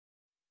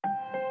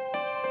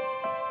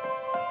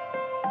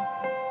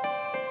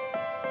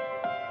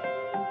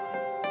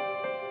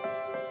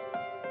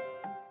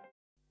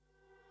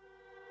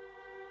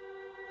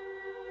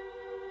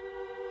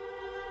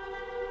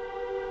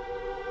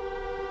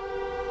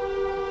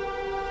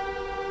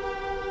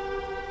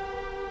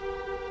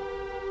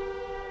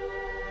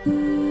I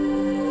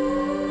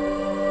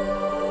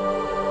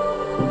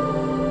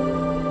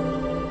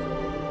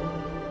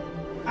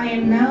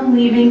am now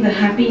leaving the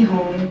happy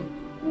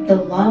home, the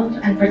love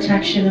and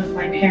protection of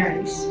my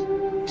parents,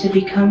 to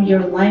become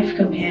your life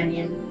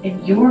companion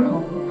in your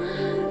home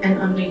and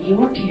under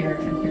your care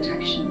and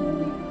protection.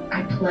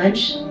 I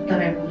pledge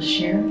that I will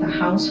share the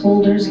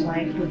householder's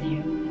life with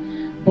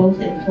you,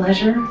 both in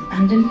pleasure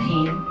and in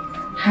pain,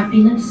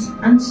 happiness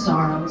and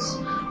sorrows,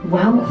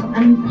 wealth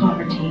and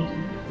poverty,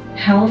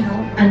 health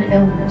and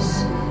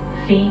illness,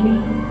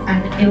 fame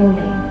and ill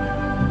name.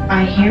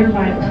 I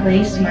hereby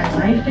place my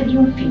life at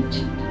your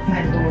feet,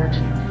 my Lord,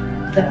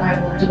 that I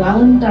will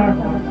dwell in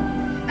Dharma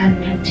and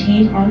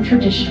maintain our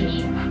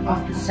tradition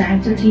of the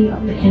sanctity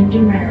of the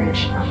Hindu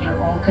marriage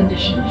under all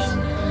conditions.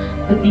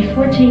 But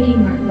before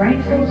taking my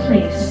rightful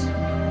place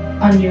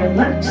on your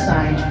left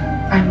side,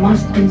 I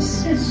must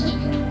insist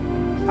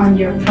on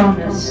your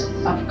promise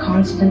of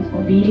constant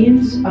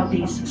obedience of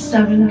these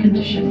 7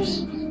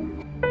 conditions.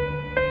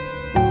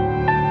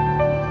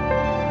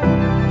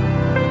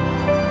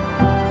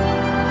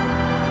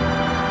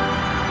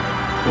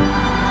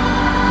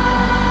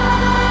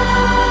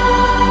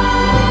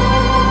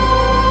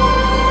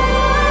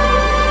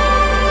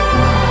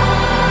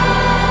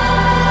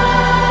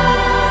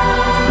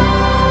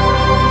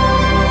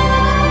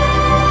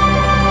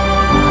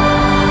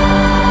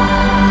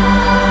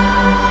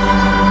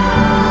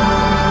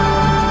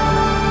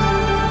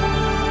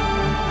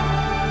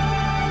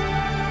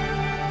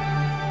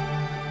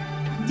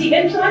 The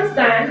influence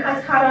Diane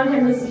has had on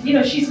him is,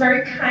 she's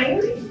very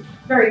kind,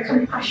 very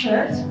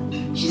compassionate,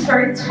 she's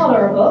very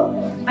tolerable,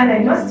 and I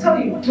must tell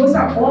you, those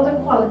are all the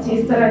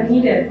qualities that are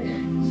needed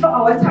for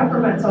our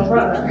temperamental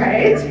brother,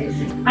 right?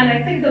 And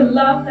I think the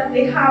love that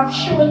they have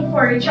shown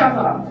for each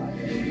other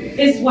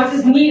is what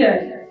is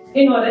needed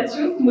in order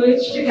to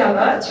merge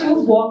together to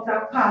walk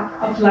that path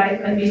of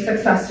life and be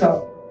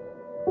successful.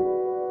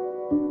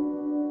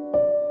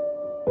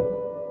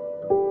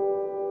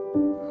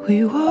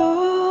 We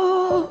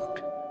walked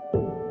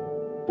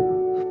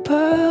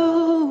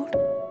about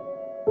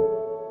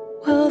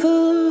while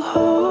the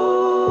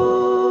whole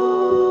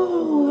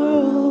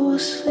world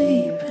was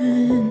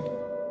sleeping.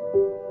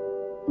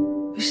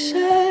 We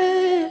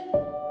sat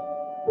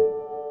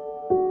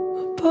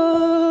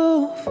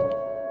above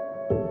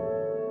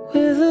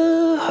where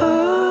the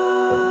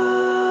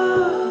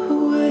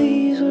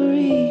highways were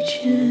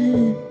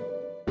reaching.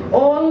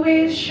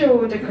 Always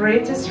show the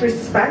greatest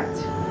respect,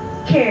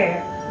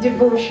 care,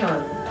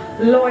 devotion,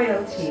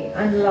 loyalty,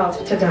 and love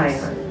to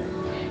Diane.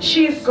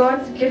 She is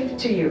God's gift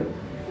to you.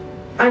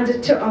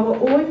 And to our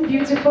own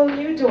beautiful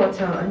new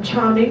daughter and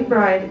charming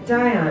bride,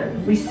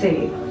 Diane, we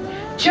say,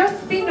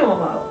 just be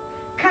normal,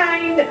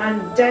 kind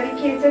and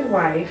dedicated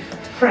wife,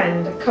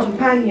 friend,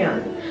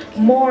 companion,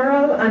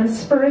 moral and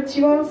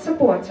spiritual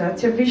supporter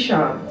to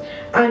Visham,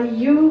 and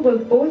you will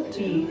both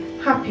be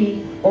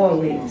happy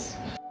always.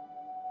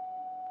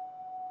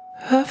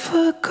 I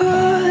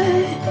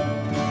forgot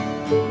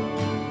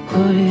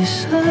what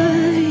it's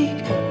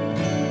like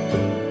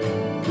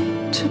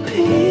to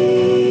be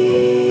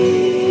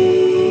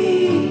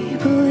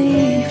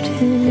believed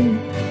in,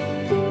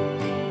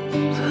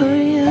 but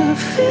you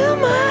fill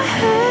my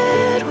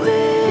head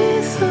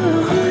with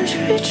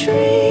 100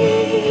 dreams.